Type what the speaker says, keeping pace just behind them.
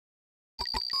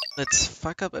Let's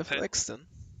fuck up FLX then.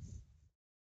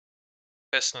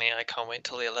 Personally, I can't wait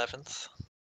till the 11th.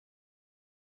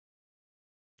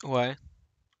 Why?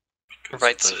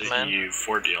 Rights the of Man.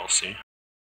 EU4 DLC.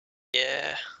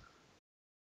 Yeah.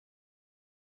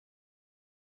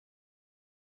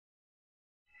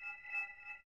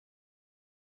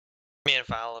 Me and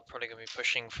Val are probably going to be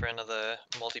pushing for another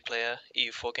multiplayer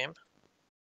EU4 game.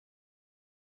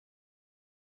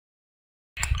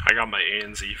 I got my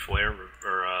ANZ Flare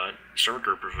or server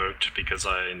group revoked because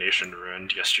I nation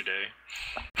ruined yesterday.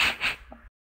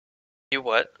 You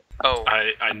what? Oh.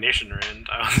 I nation ruined.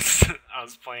 I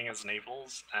was playing as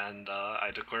Naples and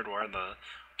I declared war on the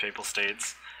Papal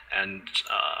States and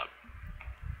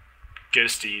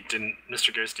Mr.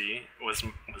 Ghosty was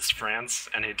France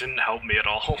and he didn't help me at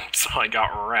all, so I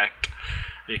got wrecked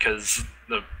because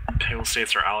the Papal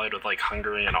States are allied with like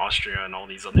Hungary and Austria and all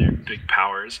these other big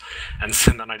powers, and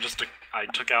so then I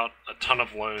took out a ton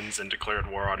of loans and declared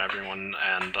war on everyone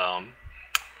and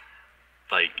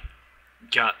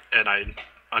I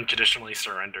unconditionally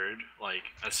surrendered like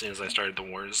as soon as I started the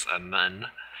wars, and then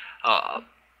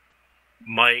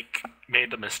Mike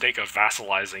made the mistake of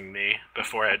vassalizing me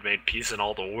before I had made peace in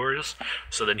all the wars,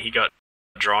 so then he got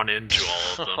drawn into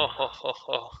all of them.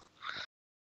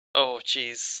 Oh,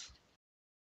 jeez.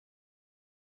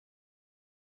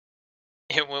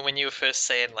 When you were first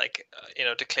saying, like,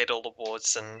 declared all the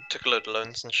wars and took a load of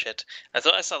loans and shit, I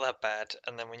thought I saw that bad,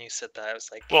 and then when you said that, I was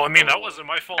like... Well, I mean, oh, that wasn't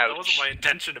my fault. ouch. That wasn't my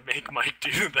intention to make Mike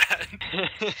do that.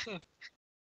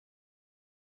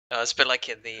 It's a bit like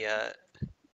in the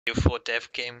U4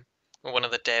 dev game. One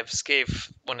of the devs gave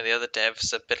one of the other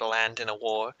devs a bit of land in a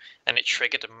war, and it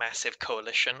triggered a massive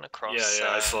coalition across... Yeah,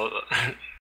 I saw that.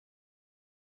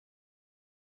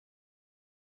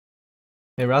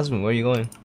 Hey Razzmann, where are you going?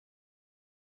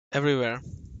 Everywhere.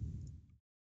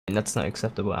 And that's not an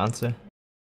acceptable answer.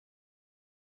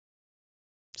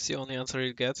 It's the only answer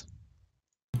you get.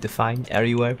 Define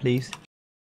everywhere, please.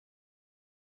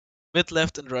 Mid,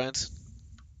 left, and right.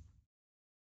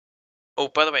 Oh,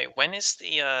 by the way, when is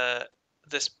the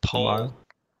this poll Tomorrow.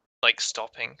 like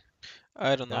stopping?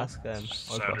 I don't know. Ask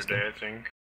Saturday, I think.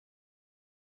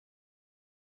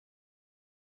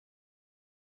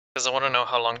 Because I want to know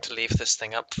how long to leave this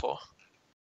thing up for.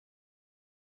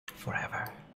 Forever.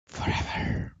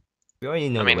 Forever. We already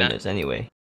know the winners anyway.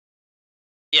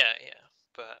 Yeah,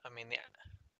 but I mean,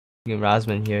 yeah.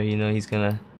 Razzmann here,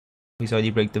 he's already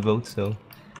break the vote, so.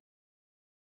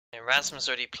 Yeah, Razzmann's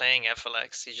already playing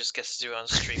FLX. He just gets to do it on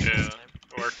stream. Yeah.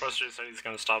 Orcbuster said he's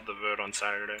gonna stop the vote on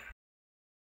Saturday.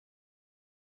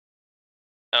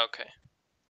 Okay.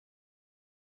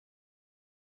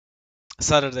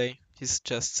 Saturday, he's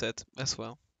just said as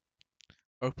well.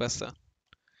 Orcbuster.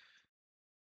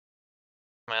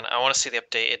 Man, I want to see the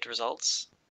updated results.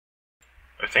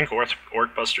 I think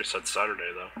Orcbuster said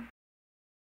Saturday though.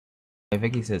 I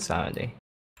think he said Saturday.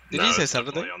 Did he say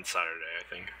Saturday? On Saturday, I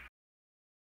think.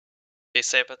 Did he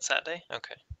say about Saturday?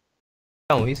 Okay.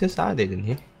 No, he said Saturday, didn't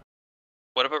he?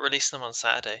 What about releasing them on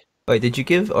Saturday? Wait, did you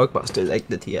give Orcbuster like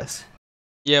the TS?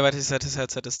 Yeah, but he said his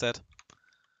headset is dead.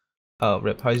 Oh,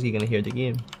 rip, how's he gonna hear the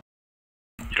game?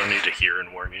 You don't need to hear in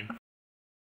Wargame.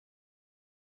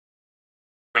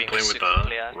 I'm Bring playing with Super a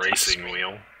Bliat racing to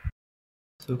wheel.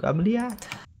 Suka Bliat.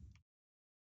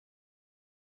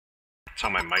 That's how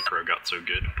my micro got so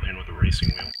good, playing with a racing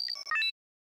wheel.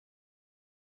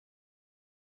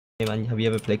 Hey man, have you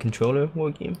ever played controller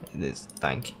Wargame? It is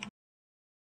dank.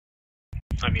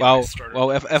 I mean, Wow, I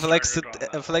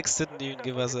FLX didn't even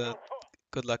give us a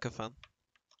good luck of fun.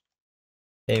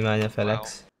 Hey man,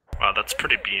 FLX. Wow, that's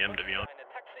pretty BM to be honest.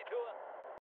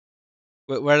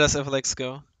 Where does FLX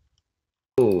go?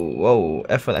 Oh, whoa,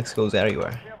 FLX goes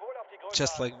everywhere.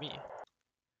 Just like me.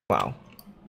 Wow.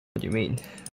 What do you mean?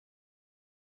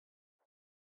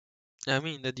 I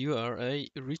mean that you are a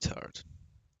retard.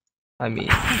 I mean,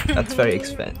 that's very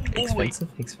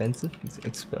expensive.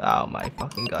 Oh my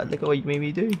fucking god, look at what you made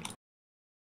me do.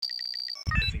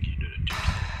 I think you did it too.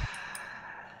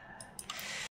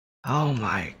 Oh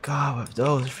my god, with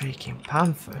those freaking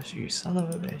Panthers, you son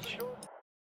of a bitch.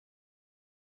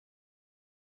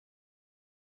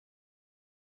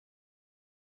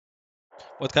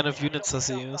 What kind of units does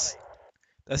he use?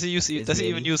 Does he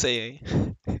even use AA?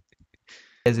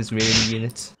 Is it really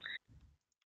units?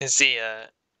 Is he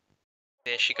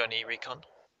actually got any recon?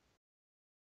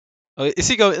 Oh, is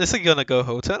he gonna go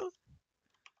hotel?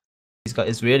 He's got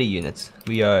Israeli units.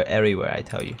 We are everywhere, I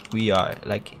tell you. We are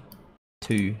like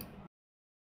two.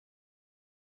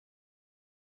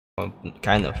 Well,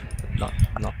 kind of. Not.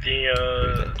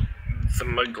 The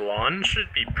Maglan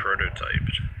should be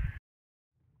prototyped.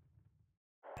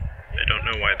 I don't know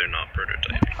know why they're not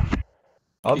prototyping.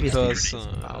 Obviously, Because, it's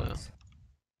balance.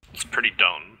 It's pretty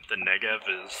dumb. The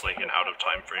Negev is like an out of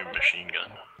time frame machine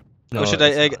gun. oh shit,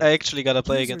 it's not. I actually gotta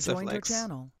play User against joined your FLX.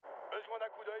 channel.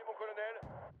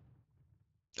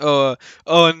 Oh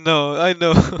no, I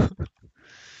know.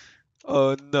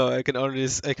 Oh no, I can already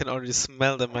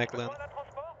smell the Maclan.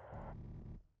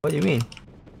 What do you mean?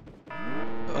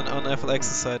 On FLX's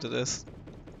side it is.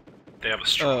 They have a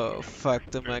strong. Oh fuck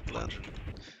the very Maclan. pungent.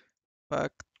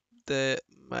 Fuck the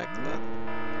Maclan.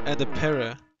 And the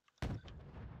Para.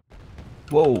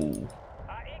 Whoa.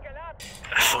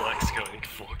 SLX going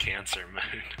full cancer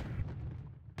mode.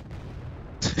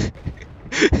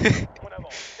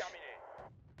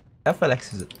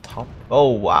 FLX is a top. Oh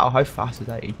wow, how fast is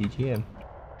that ATGM?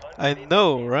 I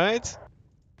know, right?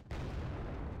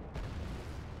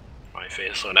 My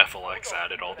face when FLX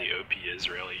added all the OP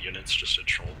Israeli units just to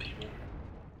troll people.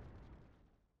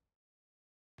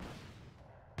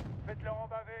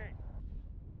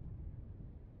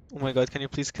 Oh my god, can you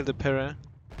please kill the Para?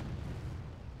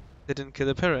 They didn't kill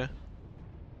the Para.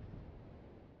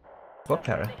 What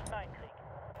para?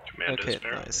 Commandos Okay,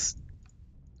 pair. nice.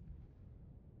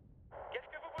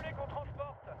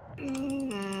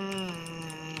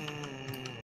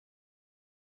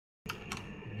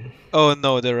 Oh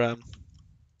no, the Ram.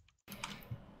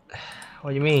 What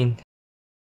do you mean?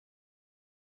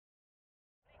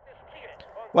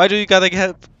 Why do you gotta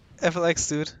help FLX,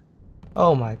 dude?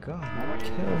 Oh my god,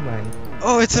 kill man.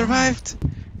 Oh, it survived!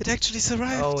 It actually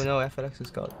survived! Oh no, FLX has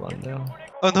got one now.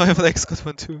 Oh no, FLX got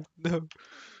one too. No.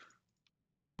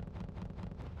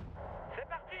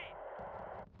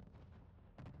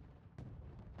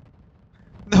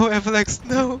 No, FLX,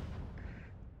 no!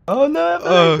 Oh no, FLX!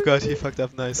 Oh god, he fucked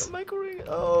up nice.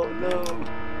 Oh no.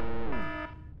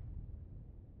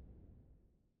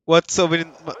 What? So we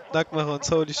didn't knock Marons,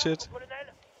 holy shit.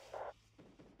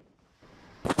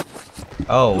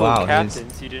 Oh Ooh, wow, he's...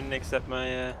 captains, you didn't accept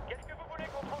my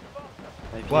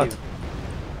my What? view.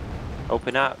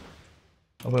 Open up.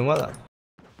 Open what up?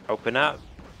 Open up.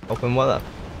 Open what up?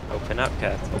 Open up,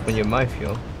 captain. Open your mouth,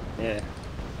 yo. Yeah.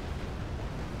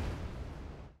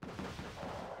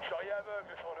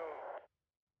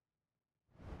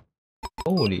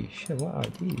 Holy shit, what are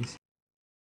these?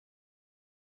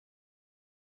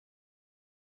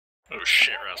 Oh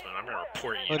shit, Razzmann, I'm gonna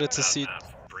report you. Oh, that's a that seat.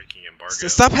 map breaking embargo.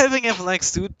 Stop helping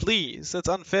FLX, dude, please. That's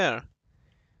unfair.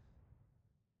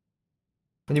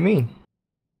 What do you mean?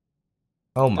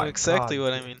 Oh You know my exactly god.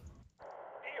 what I mean.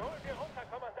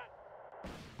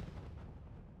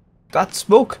 Got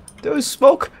smoke! There was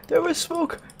smoke! There was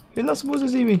smoke! You're not supposed to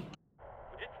see me!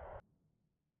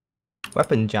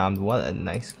 Weapon jammed, what a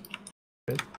nice...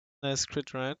 Nice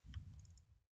crit, right?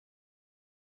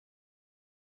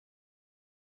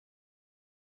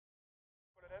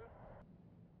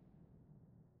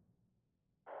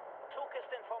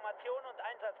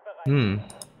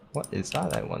 What is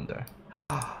that, I wonder?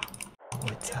 Ah, oh,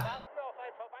 it's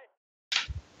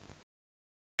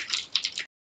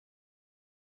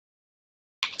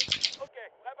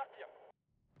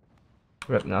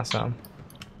Rip Nassam.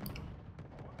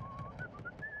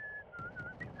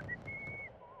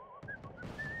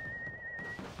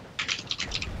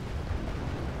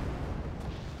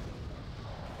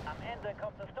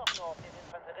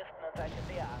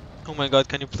 Oh my god,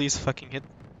 can you please fucking hit?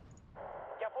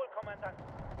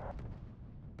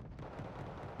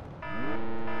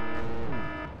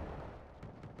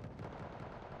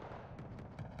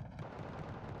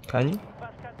 Can you?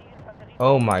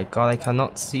 Oh my god, I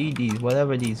cannot see these,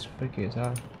 whatever these figures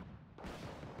are.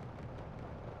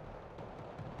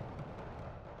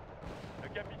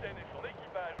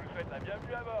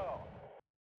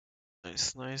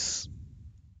 Nice, nice.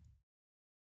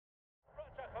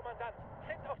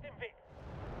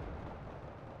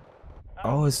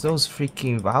 Oh, it's those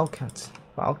freaking Wildcats.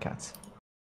 Wildcats.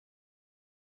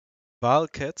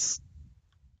 Wildcats?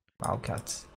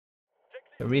 Wildcats.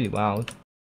 They're really wild.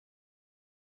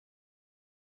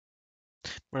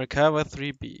 Merkava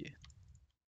 3B.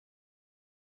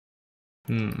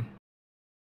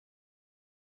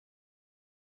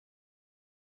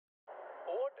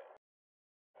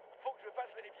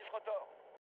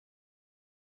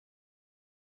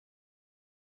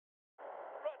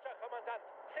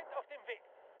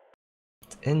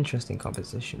 Interesting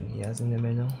composition he has in the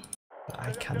middle. But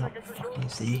I cannot fucking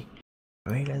see.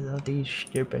 Where are these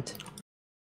stupid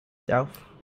stuff?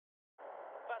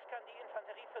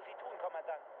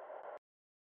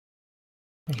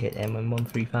 I hit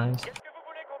M1135s.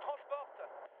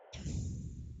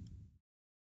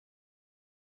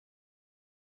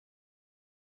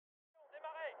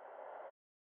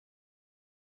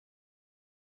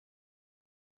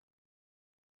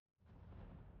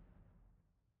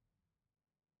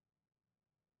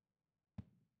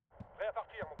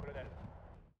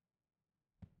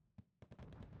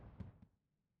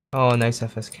 Oh, nice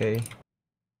FSK.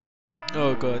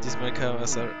 Oh god, these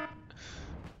Merkavas are...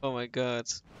 Oh my god.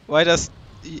 Why does...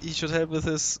 He should help with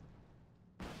his...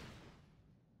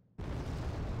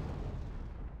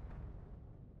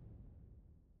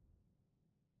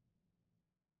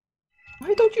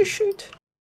 Why don't you shoot?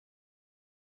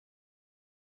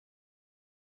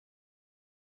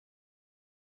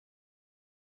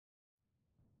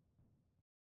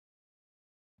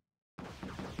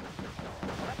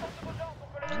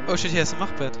 Oh shit, he has a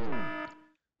machbed.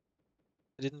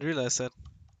 I didn't realize that.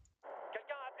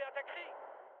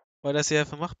 Why does he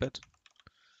have a machbed?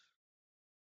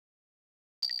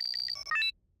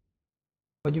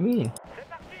 What do you mean?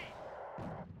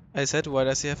 I said, why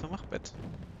does he have a machbed?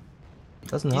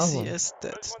 Doesn't have Easy one. as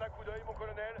that.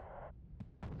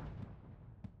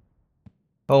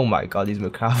 Oh my god, these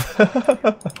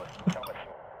macabre.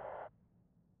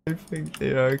 I think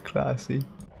they are classy.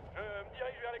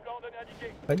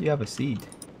 Why do you have a seed?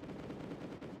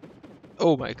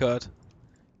 Oh my god.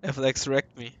 FLX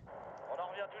wrecked me.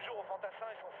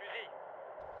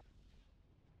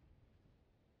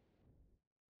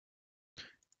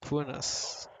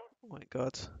 Poorness. Oh my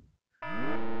god.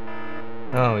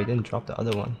 No, he didn't drop the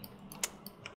other one.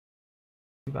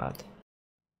 Too bad.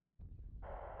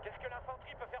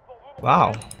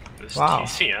 Wow. This Wow.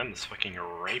 TCM's fucking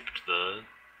raped the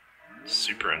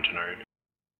super internet.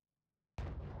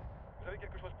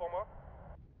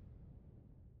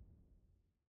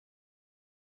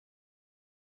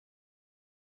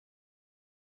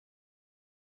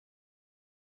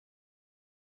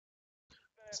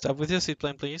 Stop with your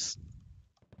seatplane, please.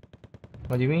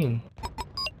 What do you mean?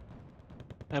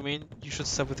 I mean, you should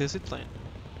stop with your seatplane.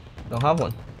 Don't have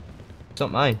one. It's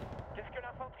not mine.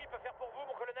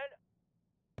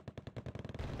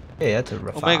 Hey, that's a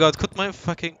rough. Oh my god, could my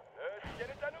fucking...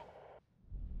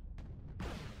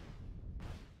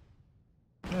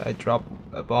 I dropped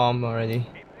a bomb already.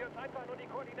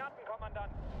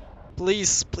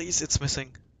 Please, please, it's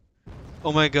missing.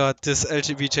 Oh my god, this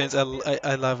LGB chains, I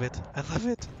love it. I love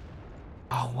it.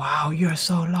 Oh wow, you're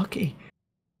so lucky.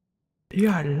 You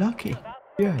are lucky.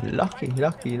 You're lucky,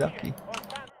 lucky, lucky.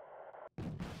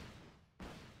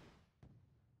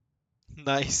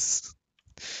 Nice.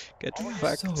 Get You're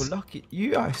fucked. so lucky.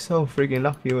 You are so freaking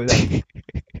lucky with that.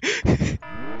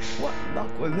 What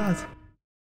luck was that?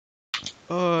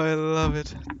 Oh, I love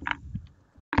it.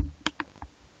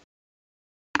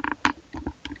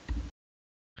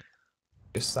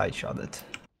 Just side shot it.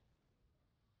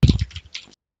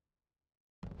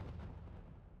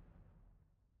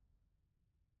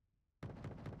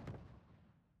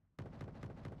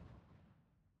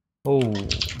 Oh,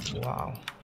 wow.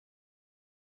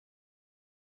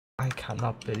 I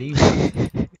cannot believe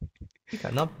that. I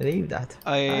cannot believe that.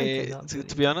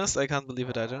 To be honest, I can't believe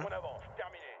it either.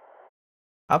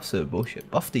 Absolute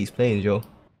bullshit. Buff these planes, yo.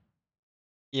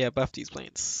 Yeah, buff these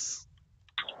planes.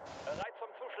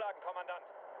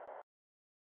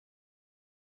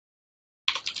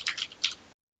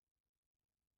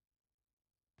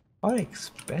 How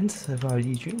expensive are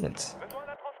these units?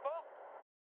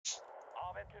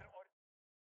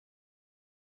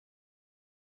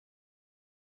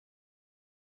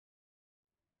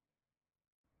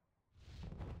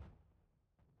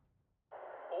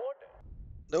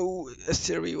 No,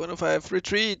 STRV 105,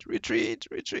 retreat, retreat,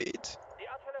 retreat.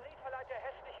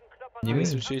 You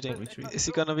He's mean retreating. retreat? Is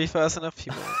he gonna be fast enough?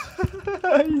 He won't.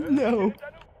 I know.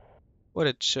 What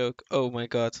a joke. Oh my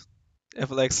god.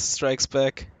 FLX strikes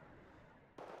back.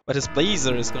 But his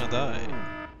Blazer is gonna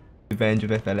die. Revenge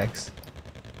of FLX.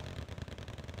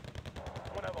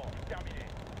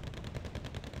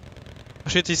 Oh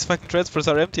shit, these fucking transports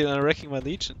are empty and I'm wrecking my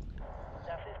Legion.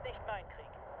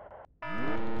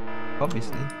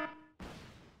 Obviously.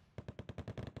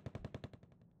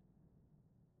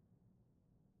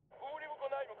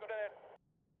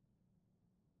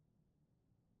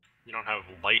 You don't have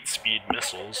light speed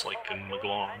missiles like in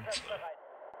Maglon. So.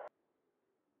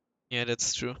 Yeah,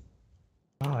 that's true.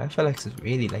 Wow, FLX is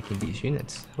really liking these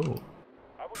units. Oh.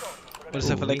 What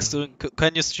is FLX doing?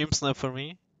 Can you stream snipe for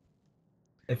me?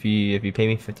 If you pay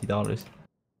me $50,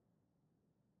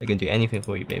 I can do anything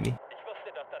for you, baby.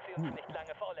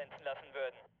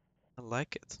 I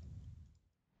like it.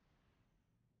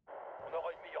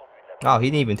 Oh, he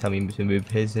didn't even tell me to move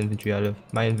his infantry out of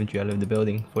my infantry out of the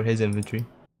building for his infantry.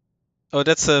 Oh,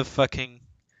 that's a fucking...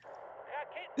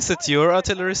 Is it your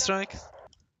artillery strike?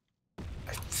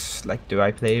 It's like, do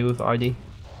I play with RD?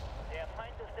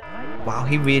 Wow,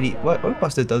 he really... What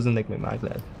Orcbuster doesn't like my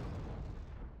maglev.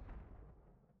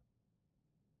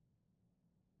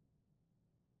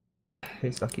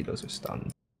 He's lucky those are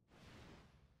stunned.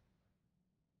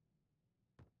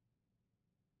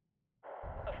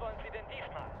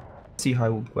 See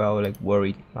how well like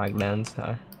worried my lands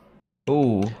are.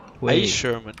 Oh, Aye, wait.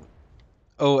 Sherman.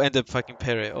 Oh, and the fucking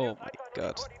parry. Oh my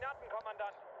god.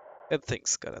 That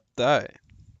thing's gotta die.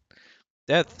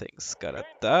 That thing's gotta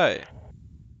die.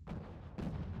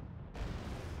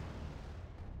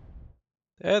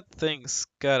 That thing's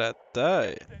gotta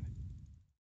die.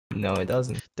 No, it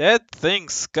doesn't. That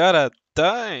thing's gotta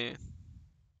die.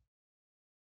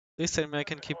 Please tell me I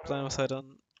can keep line of sight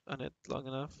on it long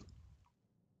enough.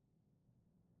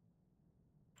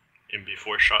 And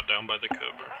before shot down by the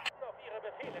Cobra.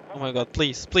 Oh my god,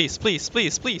 please, please, please,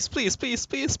 please, please, please, please,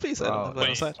 please, please. I don't have line of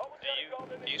Wait. sight.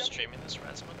 Are you streaming this,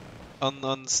 Razzmann?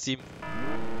 On Steam.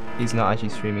 He's not actually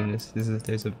streaming this.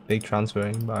 There's a big transfer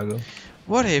embargo.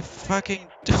 What a fucking...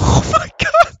 Oh my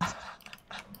god!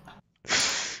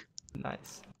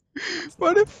 Nice.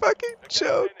 What a fucking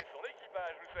joke!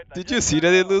 Did you see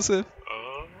that, Elusive?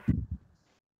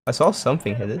 I saw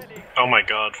something hit it. Oh my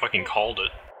god, fucking called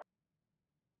it.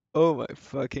 Oh my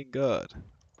fucking god.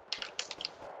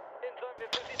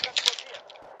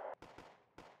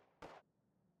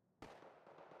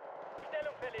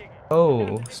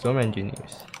 Oh, storm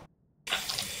engineers.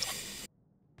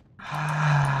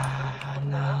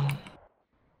 No.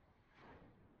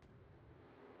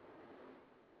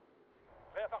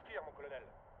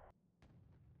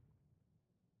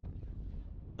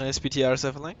 Nice BTR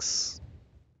 7 links.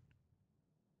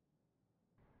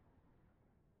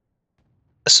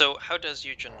 So how does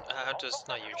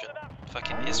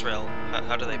fucking Israel,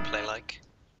 how do they play like?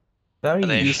 Very. Are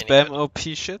they You actually spam good? OP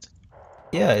shit?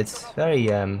 Yeah, it's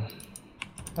very I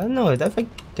don't know. I think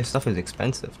their stuff is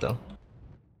expensive though.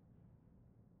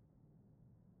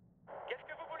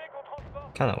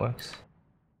 Kind of works.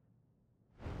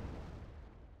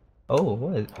 Oh,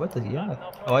 what does he have?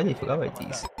 Oh, I didn't forget about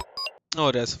these. Oh,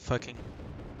 there's a fucking...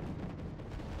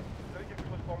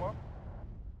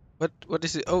 What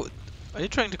is it? Oh, are you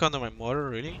trying to counter my mortar,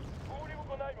 really?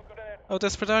 Oh,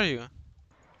 desperate are you?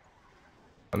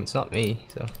 It's not me,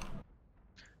 so.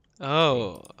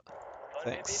 Oh,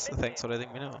 thanks. Thanks for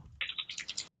letting me know.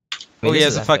 I Oh, mean, he this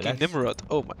has is a fucking FLX. Nimrod.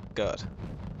 Oh my god.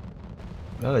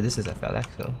 No, this is FLX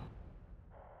though.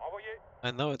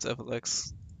 I know it's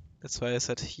FLX. That's why I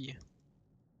said he,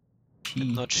 She.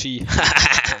 and not she.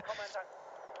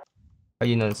 Oh,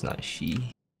 you know it's not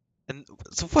she. And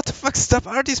so what the fuck? Stop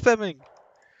RT spamming!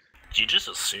 Did you just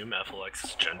assume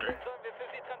FLX's gender?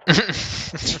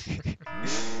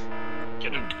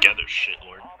 Get him together,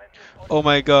 shitlord. Oh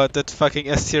my god, that fucking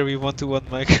S tier we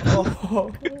 1-to-1 mic.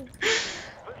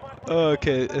 Oh.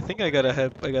 Okay, I think I gotta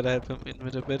help him in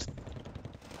with a bit.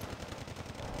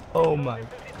 Oh my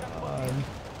god.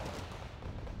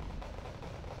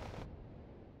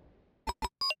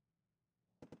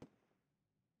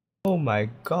 Oh my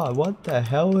god, what the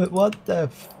hell? What the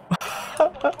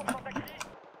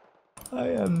I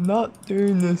am not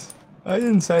doing this. I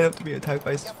didn't sign up to be attacked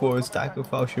by 4 stack of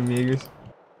Fallschirmjägers.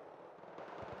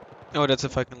 Oh, that's a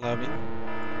fucking lobby.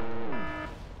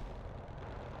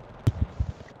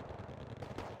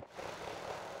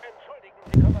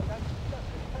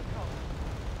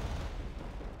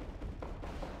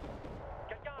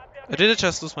 Did I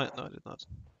just lose my... No, I did not.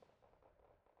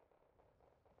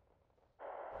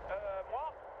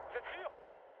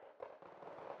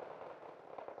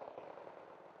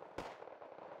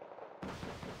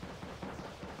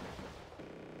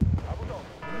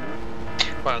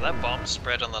 Wow, that bomb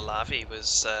spread on the Lavi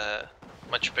was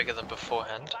much bigger than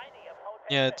beforehand.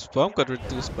 Yeah, its bomb got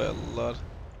reduced by a lot.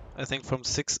 I think from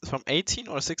 18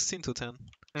 or 16 to 10.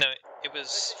 No, it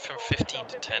was from 15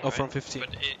 to 10. Oh, right? from 15.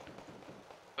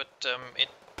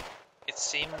 It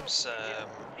seems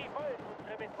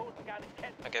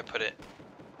how can I put it?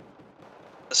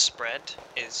 The spread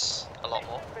is a lot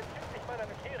more.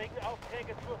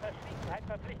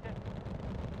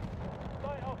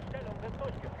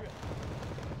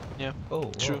 Yeah,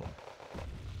 Oh, true. whoa.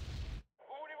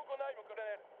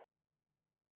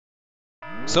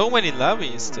 So many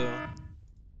lobbies though.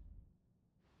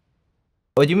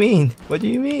 What do you mean? What do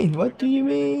you mean? What do you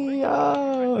mean?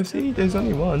 Oh, see, there's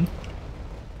only one.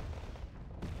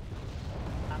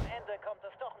 Am Ende kommt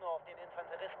es doch nur auf den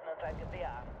Infanteristen und sein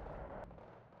Gewehr an.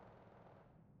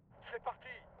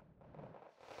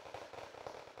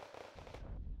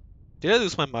 Did I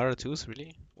lose my Mara too?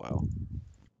 Really? Wow.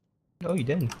 No, you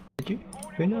didn't. Did you?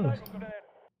 Who knows?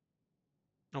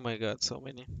 Oh my god, so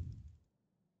many.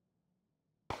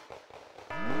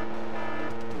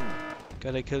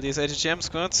 Gotta kill these ATGM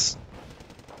squads.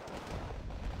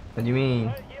 What do you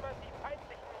mean?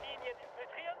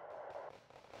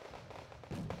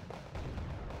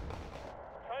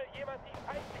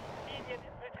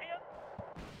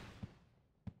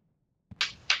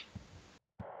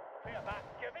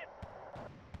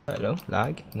 Hello?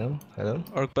 Lag? No? Hello?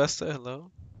 Orcbuster, hello.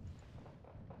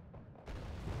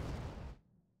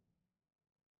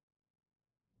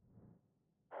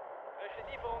 Frische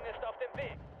Lieferung ist auf dem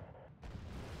Weg.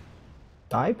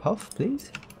 Die, Puff,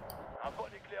 please? Un bon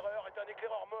éclaireur est un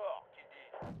éclaireur mort, qu'ils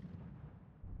disent.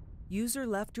 User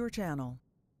left your channel.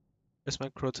 Where's my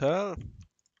Crotal?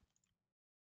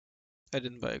 I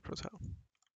didn't buy a Crotal.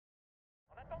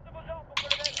 En attente de vos ordres, mon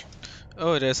colonel.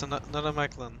 Oh, there's another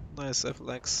Macklin. Nice,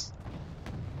 FLX.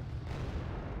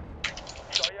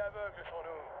 Soyez aveugles sur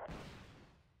nous.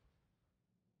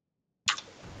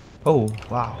 Oh,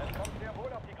 wow. Es kommt sehr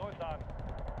wohl auf die Größe an.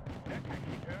 Wer kann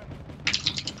sie hören?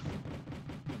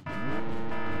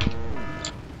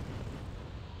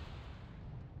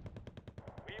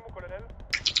 Oui, mon colonel.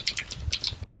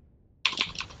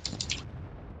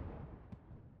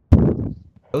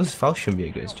 Those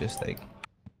Fallschirmjägers just like...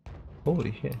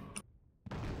 Holy shit.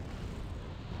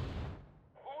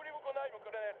 Où voulez-vous qu'on aille, mon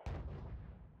colonel?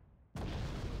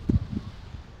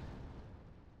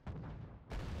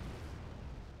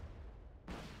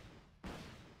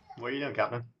 What are you doing,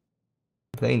 Captain?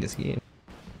 Playing this game.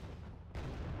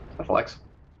 Flex.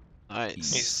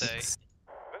 Nice.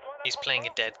 He's playing a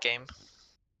dead game.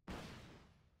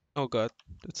 Oh god,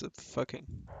 that's a fucking...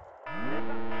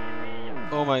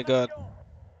 Oh my god.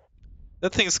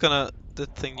 That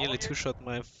thing nearly two-shot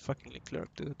my fucking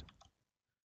Leclerc, dude.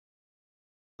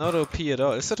 Not OP at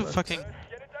all. Is that a fucking...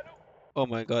 Oh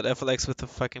my god, FLX with the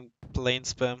fucking plane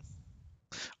spam.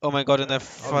 Oh my god, and I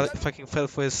fucking fell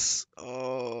for his...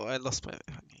 Oh, I lost my...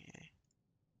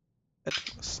 That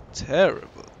was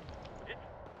terrible.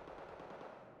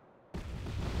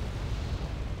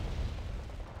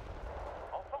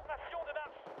 En formation de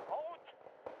marche. En route.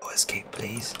 Oh, escape,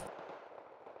 please.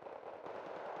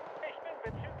 Ich bin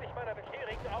bezüglich meiner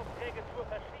bisherigen Aufträge zur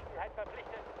Verschwiegenheit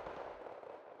verpflichtet.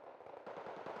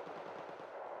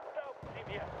 Glauben Sie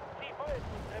mir, Sie wollen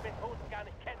unsere Methoden gar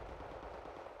nicht kennen.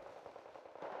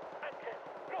 Danke.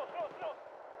 Los, los, los.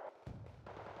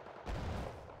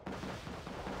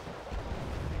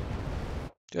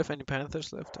 Do you have any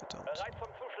Panthers left? I don't. Bereit zum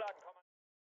Zuschlagen,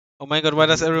 Kommandant. Oh my god, why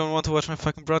does everyone want to watch my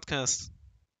fucking broadcast?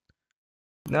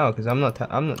 No, because I'm not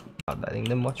letting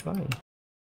them watch mine.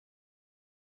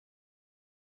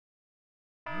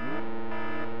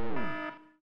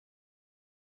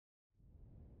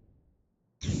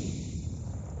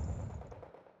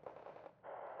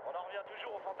 On en revient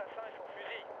toujours au fantassin et son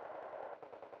fusil.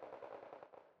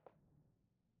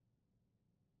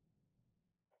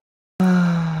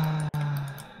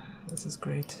 This is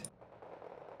great.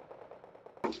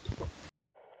 Faut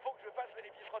que je fasse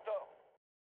l'épice rotor.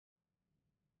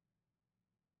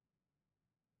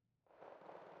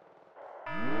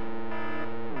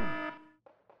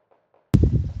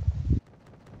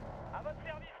 À votre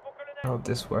service, mon colonel. I hope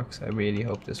this works. I really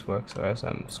hope this works, or else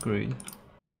I'm screwed.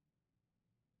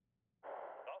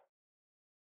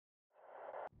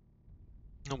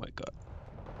 Oh my god.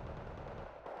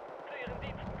 Zu Ihren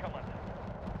Diensten, Kommandant.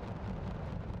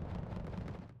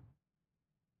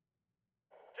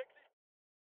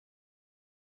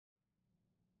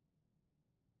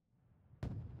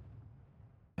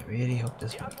 I really hope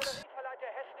this Die works. Artillerie verleiht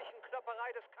der hässlichen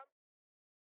Klopperei des Kampfes.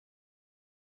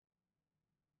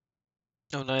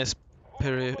 Oh nice,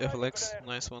 Perry FLX,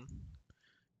 nice one.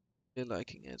 You're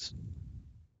liking it.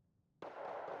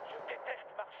 Je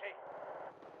déteste marcher.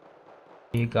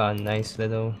 You got a nice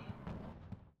little...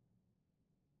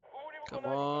 Où voulez-vous Come qu'on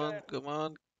aille, mon on, colonel? come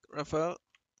on, Raphael.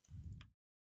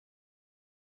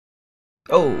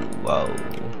 Oh, wow.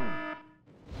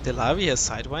 Delavi has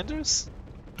sidewinders?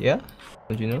 Yeah?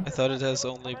 Did you know? I thought it has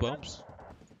only bombs.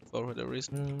 For whatever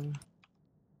reason.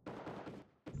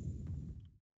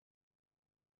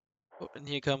 Oh, and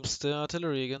here comes the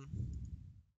artillery again.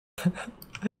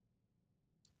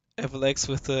 FLX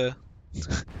with the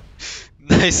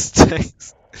nice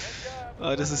tanks.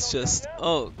 Oh, this is just...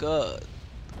 Oh god.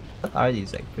 Are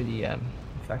these like pretty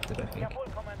effective, I think. Jawohl,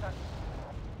 Kommandant.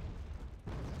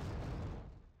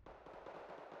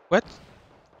 What?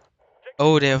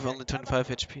 Oh, they have only 25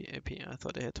 HP AP. I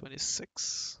thought they had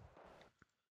 26.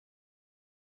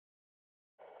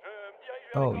 Je me dirige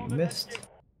vers Oh, les you corps de missed. l'acier.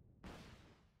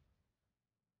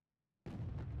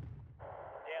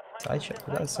 Der Feind Side shot.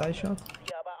 Was that a side shot?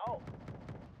 Sie aber auch.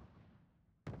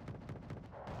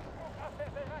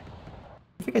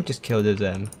 I think I just killed his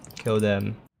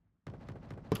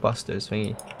Busters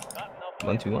thingy. Warten auf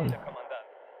 1-2-1. Kommandant.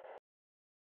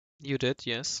 You did,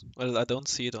 yes. Well, I don't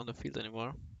see it on the field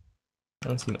anymore. I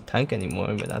don't see my tank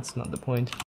anymore, but that's not the point.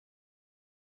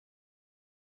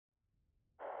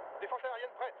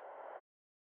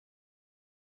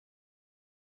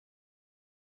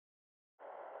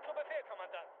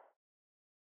 dann.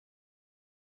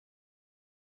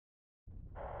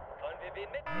 Sollen wir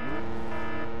wen mitnehmen?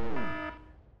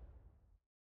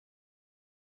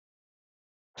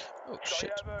 Oh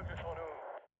shit.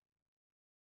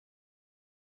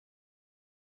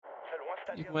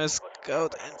 Leave my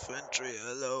scout infantry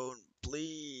alone,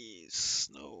 please.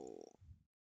 No.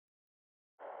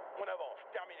 On avance,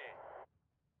 terminé.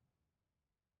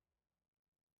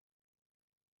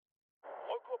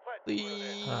 Recours prêt, colonel.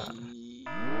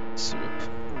 Please. Rip.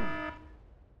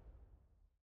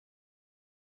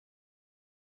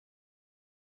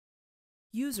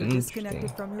 User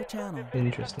disconnected from your channel.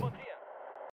 Interesting.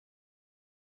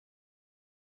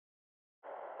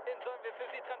 Den sollen wir für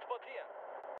Sie transportieren.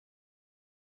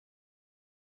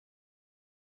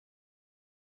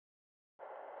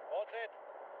 Fortset.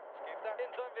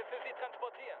 Den sollen wir für Sie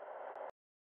transportieren.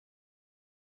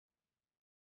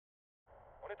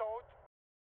 On est en route.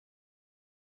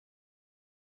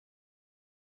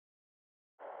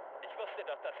 Ich wusste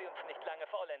doch, dass Sie uns nicht lange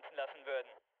faulenzen lassen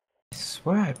würden. I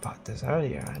swear I bought this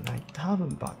earlier and I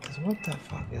haven't bought this. What the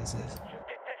fuck is this? Je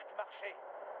déteste marcher.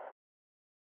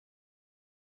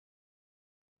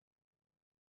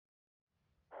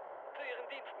 Zu Ihren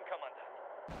Diensten, Kommandant.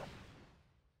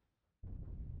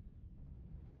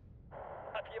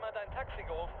 Hat jemand ein Taxi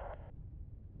gerufen?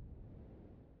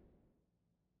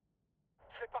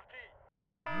 C'est parti.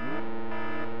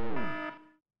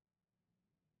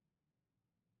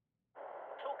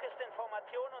 Zug ist in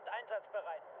Formation und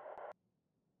einsatzbereit.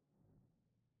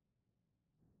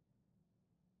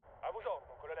 À vos ordres,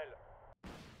 mon colonel.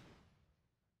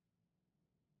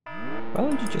 Why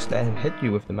don't you just let him hit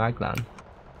you with the maglan?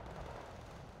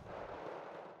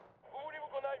 Où voulez-vous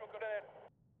qu'on aille, mon colonel?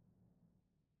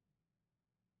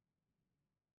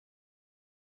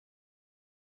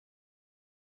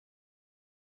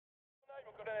 On aille,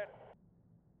 mon colonel.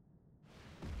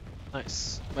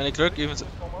 Nice. Many clerk even.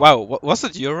 Wow, was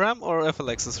it your RAM or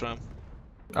FLX's RAM?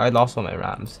 I lost all my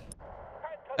rams.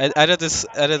 Either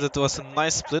it was a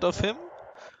nice split of him,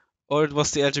 or it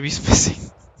was the RGBs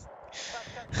missing.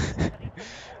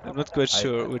 I'm not quite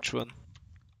sure which one.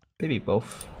 Maybe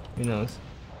both. Who knows?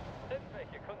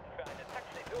 Irgendwelche Kunden für eine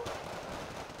Taxitour?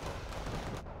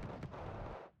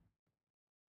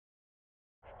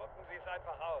 Spucken Sie es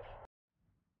einfach aus.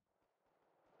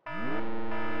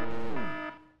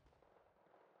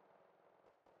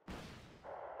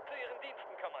 Zu Ihren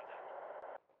Diensten, Kommandant.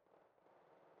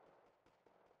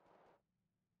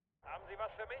 Haben Sie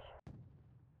was für mich?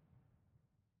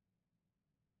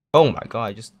 Oh my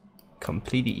god, I just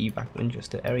completely evac ninjas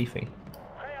to everything.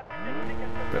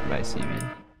 Rip my CV.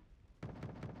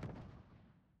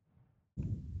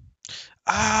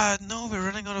 Ah, no, we're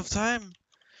running out of time.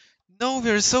 No,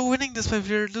 we're so winning this, but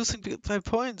we're losing by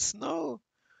points. No.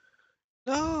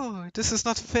 No, this is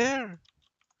not fair.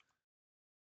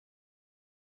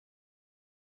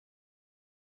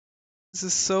 This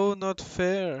is so not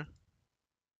fair.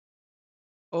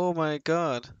 Oh my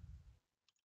god.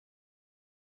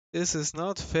 This is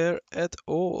not fair at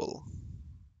all.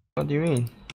 What do you mean?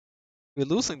 We're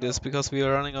losing this because we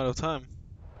are running out of time.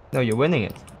 No, you're winning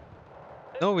it.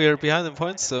 No, we are behind in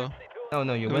points though. No,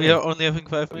 you're We winning. are only having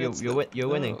 5 minutes. You're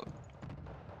winning. No.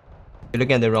 You're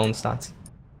looking at the wrong stats.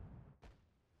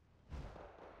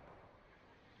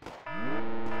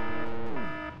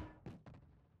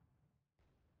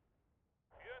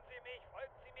 Führen Sie mich,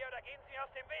 folgen Sie mir oder gehen Sie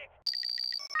aus dem Weg.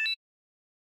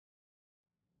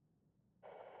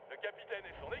 Le capitaine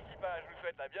et son équipage vous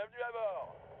souhaitent la bienvenue à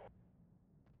bord.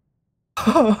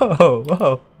 Oh,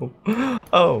 whoa.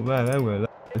 Oh man, I'm gonna love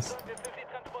Den this. sollen wir für Sie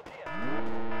transportieren.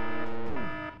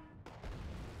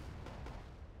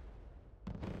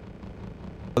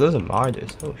 Oh, those are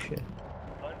Marders. Oh shit.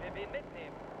 Sollen wir wen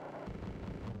mitnehmen?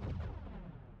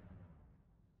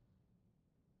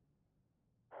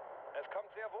 Es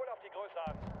kommt sehr wohl auf die Größe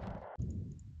an.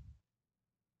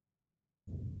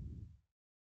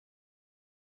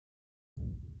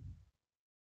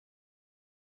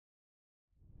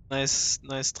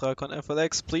 Nice track on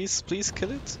FLX. Please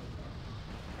kill it. Je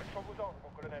suis vos ordres, mon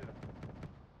colonel.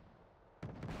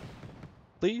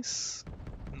 Please.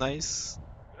 Nice.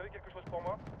 Vous avez quelque chose pour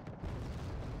moi?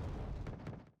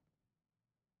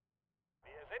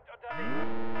 Wir sind unterwegs.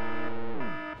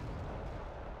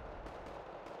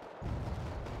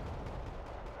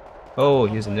 Oh,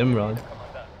 he's a Nimrod.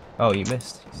 Kommandant. Oh, you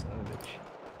missed. You son of a bitch.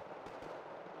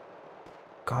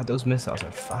 God, those missiles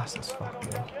are fast as fuck,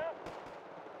 man.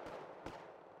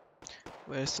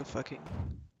 Where's the fucking...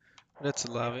 That's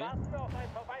a lobby. Warten wir auf ein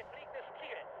vorbeifliegendes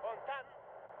Ziel. Und dann...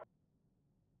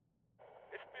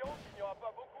 Espérons qu'il n'y aura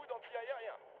pas beaucoup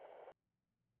d'anti-aériens.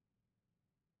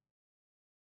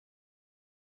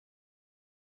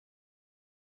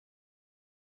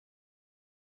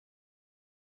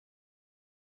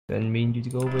 Didn't mean you to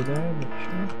go over there, but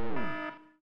sure.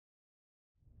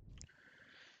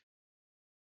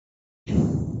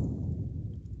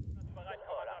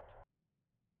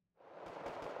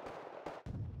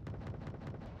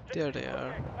 There they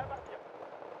are.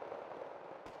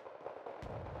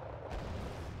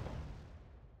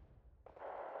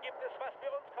 Gibt es was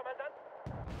für uns, Kommandant?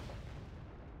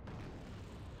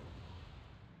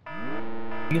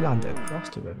 You landed across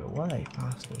the river. Why,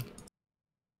 bastard?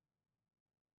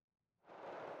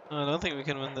 I don't think we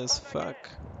can win this. Fuck.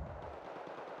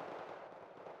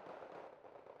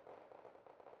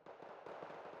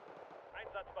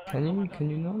 Einsatzbereit, Can you? Kommandant. Can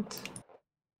you not?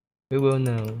 We will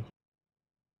know.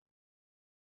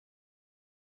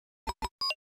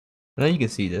 Now you can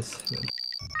see this.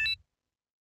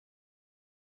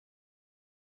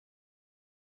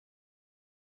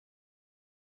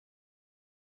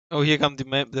 Oh, here come the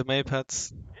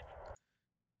Maypads.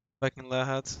 Fucking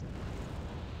Lahat.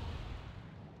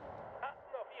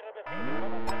 Achten auf Ihre Befehle,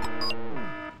 Kommandant.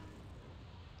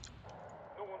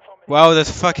 Nun vom Wow, that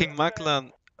fucking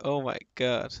Maklan. Oh my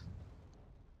god.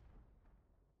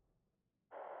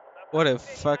 What a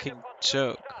fucking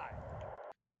joke.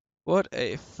 What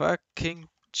a fucking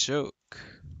joke.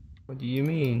 What do you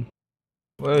mean?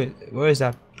 Where is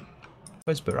that?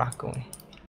 Where's Barack going?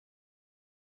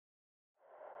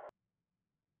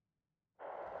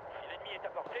 Si l'ennemi est à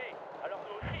portée, alors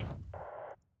nous aussi.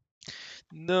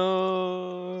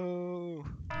 No.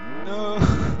 No.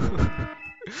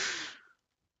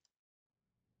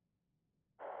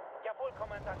 Jawohl,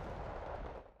 Kommandant.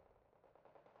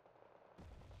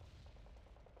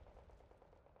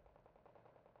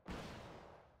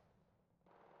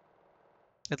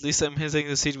 At least I'm hitting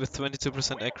the seed with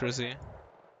 22% accuracy.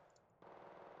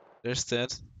 There's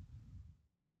that.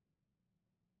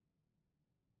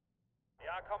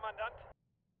 Ja, Kommandant.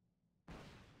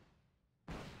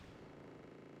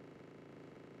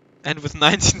 And with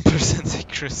 19%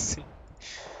 accuracy.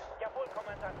 Jawohl,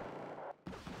 Kommandant.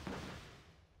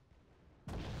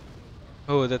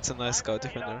 Oh, that's a nice scout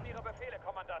defender. Ihre Befehle,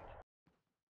 Kommandant.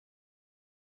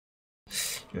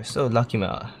 You're so lucky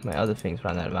my other things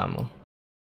ran out of ammo.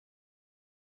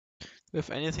 Do we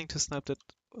have anything to snap that?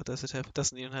 What does it have? It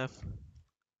doesn't even have.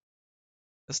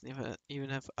 Doesn't even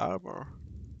have armor.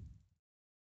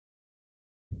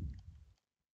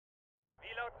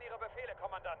 Wie lauten Ihre Befehle,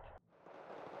 Kommandant?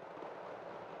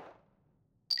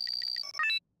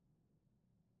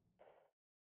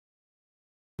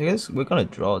 I guess we're gonna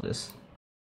draw this.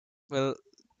 Well,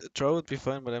 a draw would be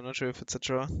fine, but I'm not sure if it's a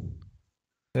draw.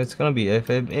 It's gonna be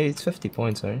it's 50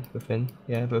 points, right? Within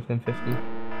 50.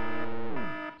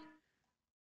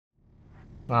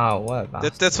 Wow, what a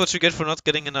bastard. That's what you get for not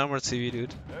getting an armored CV,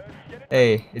 dude.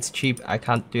 Hey, it's cheap. I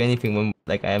can't do anything when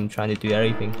like I am trying to do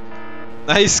everything.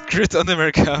 Nice crit on the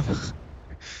Merkava.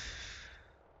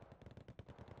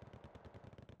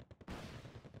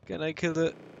 Can I kill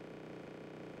the...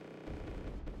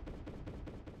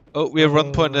 Oh, we are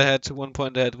 1 point ahead. 1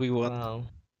 point ahead. We won. Wow.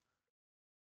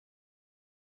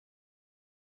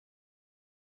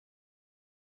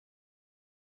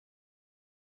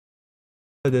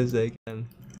 There's like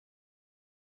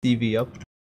TV up.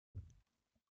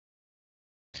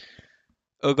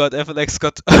 Oh god, FLX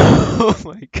got... Oh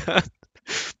my god.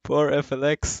 Poor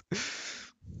FLX.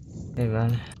 Hey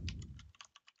man.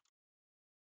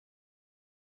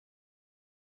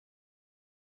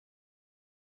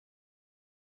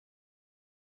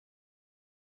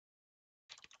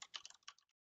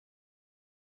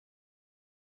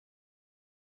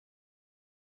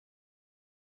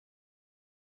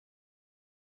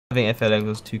 I think FLX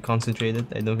was too concentrated.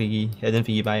 I don't think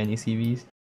he buy any CVs.